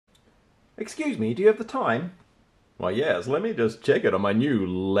Excuse me, do you have the time? Why, yes, let me just check it on my new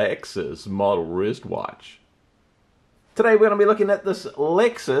Lexus model wristwatch. Today we're going to be looking at this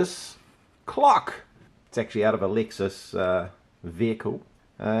Lexus clock. It's actually out of a Lexus vehicle.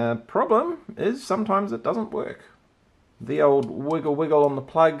 Problem is sometimes it doesn't work. The old wiggle on the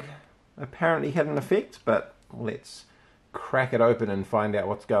plug apparently had an effect, but let's crack it open and find out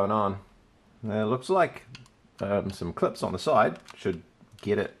what's going on. Looks like some clips on the side should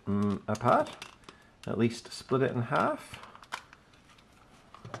get it apart, at least split it in half.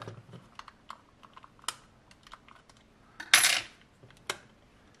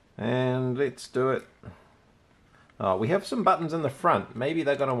 And let's do it. Oh, we have some buttons in the front. Maybe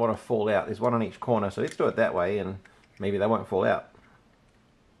they're going to want to fall out. There's one on each corner, so let's do it that way and maybe they won't fall out.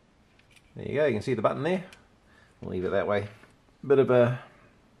 There you go, you can see the button there. We'll leave it that way. Bit of a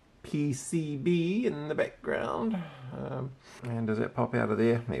PCB in the background. And does that pop out of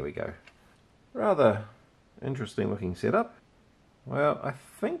there? There we go. Rather interesting looking setup. Well, I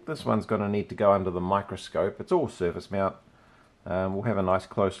think this one's going to need to go under the microscope. It's all surface mount. We'll have a nice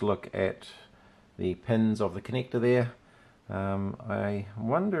close look at the pins of the connector there. I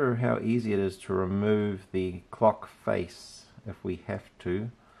wonder how easy it is to remove the clock face if we have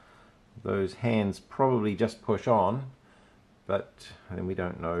to. Those hands probably just push on, but then we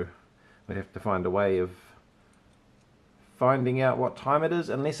don't know. We'd have to find a way of finding out what time it is,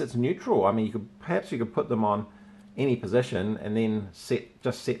 unless it's neutral. I mean, perhaps you could put them on any position and then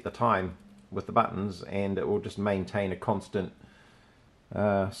just set the time with the buttons, and it will just maintain a constant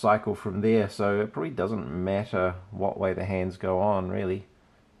cycle from there. So it probably doesn't matter what way the hands go on, really.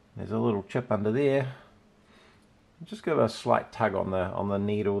 There's a little chip under there. Just give it a slight tug on the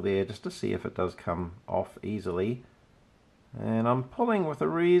needle there, just to see if it does come off easily. And I'm pulling with a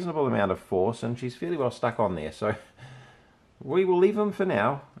reasonable amount of force, and she's fairly well stuck on there. So we will leave them for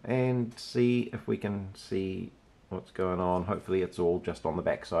now and see if we can see what's going on. Hopefully it's all just on the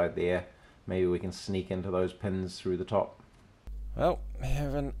back side there. Maybe we can sneak into those pins through the top. Well,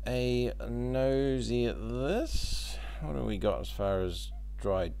 having a nosy at this. What do we got as far as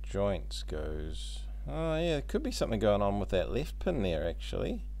dry joints goes? Oh yeah, there could be something going on with that left pin there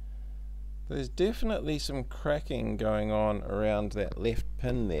actually. There's definitely some cracking going on around that left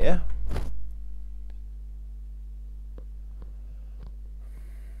pin there.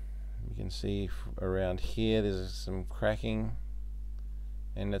 You can see around here there's some cracking,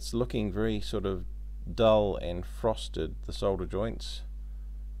 and it's looking very sort of dull and frosted, the solder joints,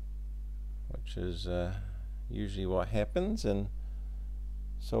 which is usually what happens in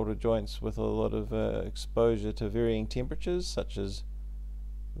solder joints with a lot of exposure to varying temperatures, such as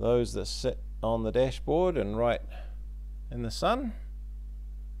those that sit on the dashboard and right in the sun.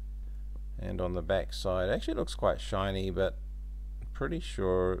 And on the back side, actually it looks quite shiny, but I'm pretty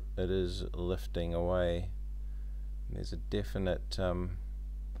sure it is lifting away. There's a definite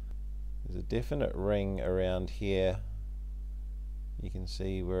ring around here. You can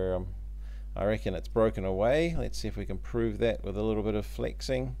see where I reckon it's broken away. Let's see if we can prove that with a little bit of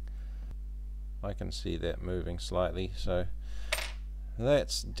flexing. I can see that moving slightly, so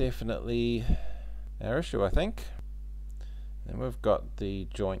that's definitely our issue, I think. And we've got the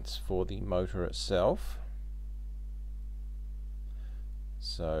joints for the motor itself,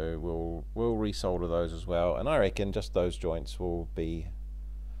 so we'll resolder those as well, and I reckon just those joints will be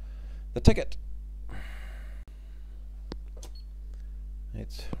the ticket.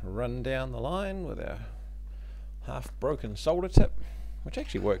 Let's run down the line with our half broken solder tip, which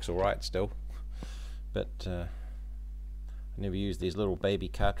actually works alright still, but I never used these little baby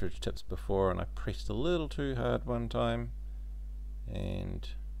cartridge tips before, and I pressed a little too hard one time and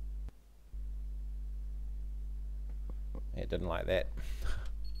it didn't like that.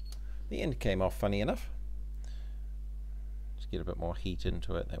 The end came off funny enough. Let's get a bit more heat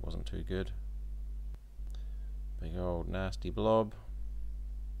into it. That wasn't too good. Big old nasty blob.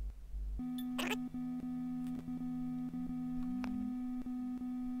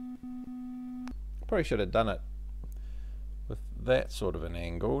 Probably should have done it with that sort of an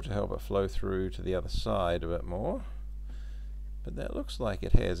angle to help it flow through to the other side a bit more, but that looks like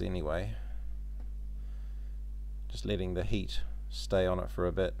it has anyway. Just letting the heat stay on it for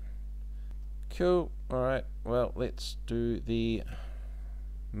a bit. Cool. Alright, well, let's do the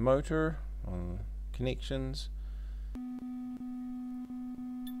motor on connections.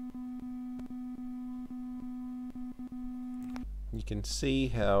 You can see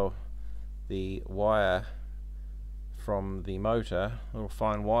how the wire from the motor, little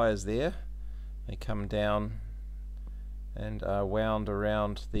fine wires there, they come down and are wound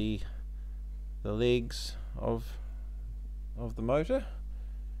around the legs of the motor,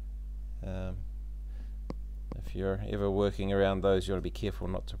 If you're ever working around those, you want to be careful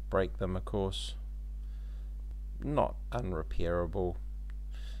not to break them, of course. Not unrepairable,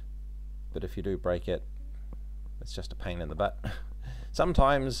 but if you do break it, it's just a pain in the butt.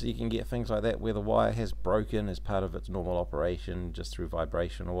 Sometimes you can get things like that where the wire has broken as part of its normal operation, just through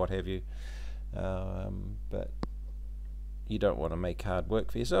vibration or what have you. But you don't want to make hard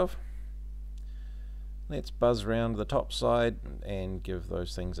work for yourself. Let's buzz around the top side and give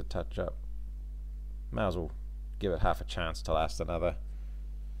those things a touch up. Might as well give it half a chance to last another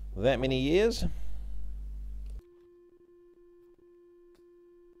that many years.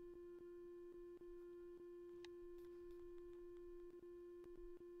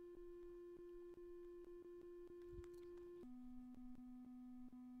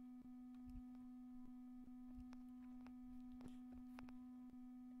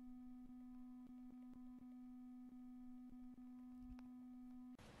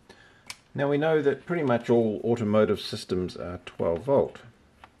 Now we know that pretty much all automotive systems are 12 volt.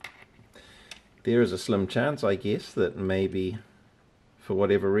 There is a slim chance, I guess, that maybe for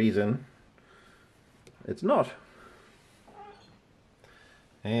whatever reason it's not.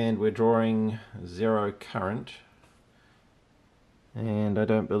 And we're drawing 0 current, and I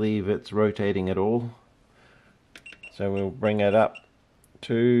don't believe it's rotating at all. So we'll bring it up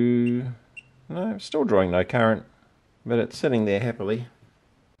to, no, still drawing no current, but it's sitting there happily.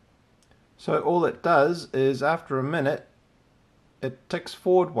 So all it does is after a minute it ticks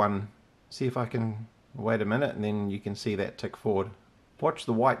forward one. See if I can wait a minute and then you can see that tick forward. Watch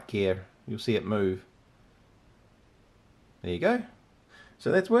the white gear, you'll see it move. There you go.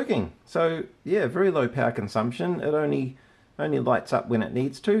 So that's working. So yeah, very low power consumption. It only lights up when it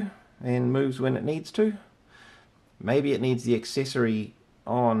needs to and moves when it needs to. Maybe it needs the accessory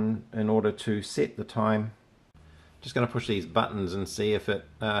on in order to set the time. Just going to push these buttons and see if it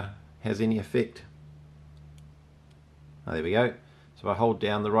has any effect. Oh, there we go. So if I hold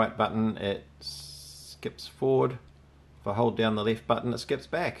down the right button, it skips forward. If I hold down the left button, it skips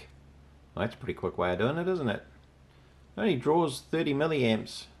back. Well, that's a pretty quick way of doing it, isn't it? It only draws 30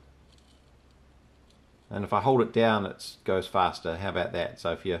 milliamps. And if I hold it down, it goes faster. How about that?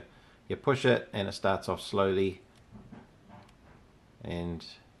 So if you push it and it starts off slowly. And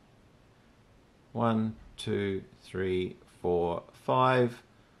 1, 2, 3, 4, 5.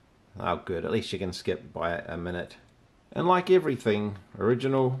 Oh good, at least you can skip by a minute. And like everything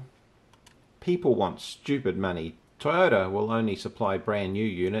original, people want stupid money. Toyota will only supply brand new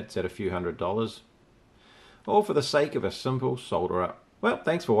units at a few $100s. All for the sake of a simple solder up. Well,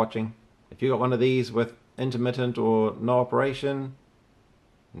 thanks for watching. If you got one of these with intermittent or no operation,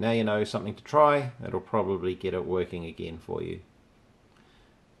 now you know something to try. It'll probably get it working again for you.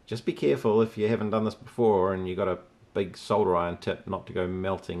 Just be careful if you haven't done this before and you got a big solder iron tip not to go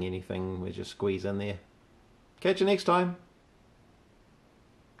melting anything as you squeeze in there. Catch you next time.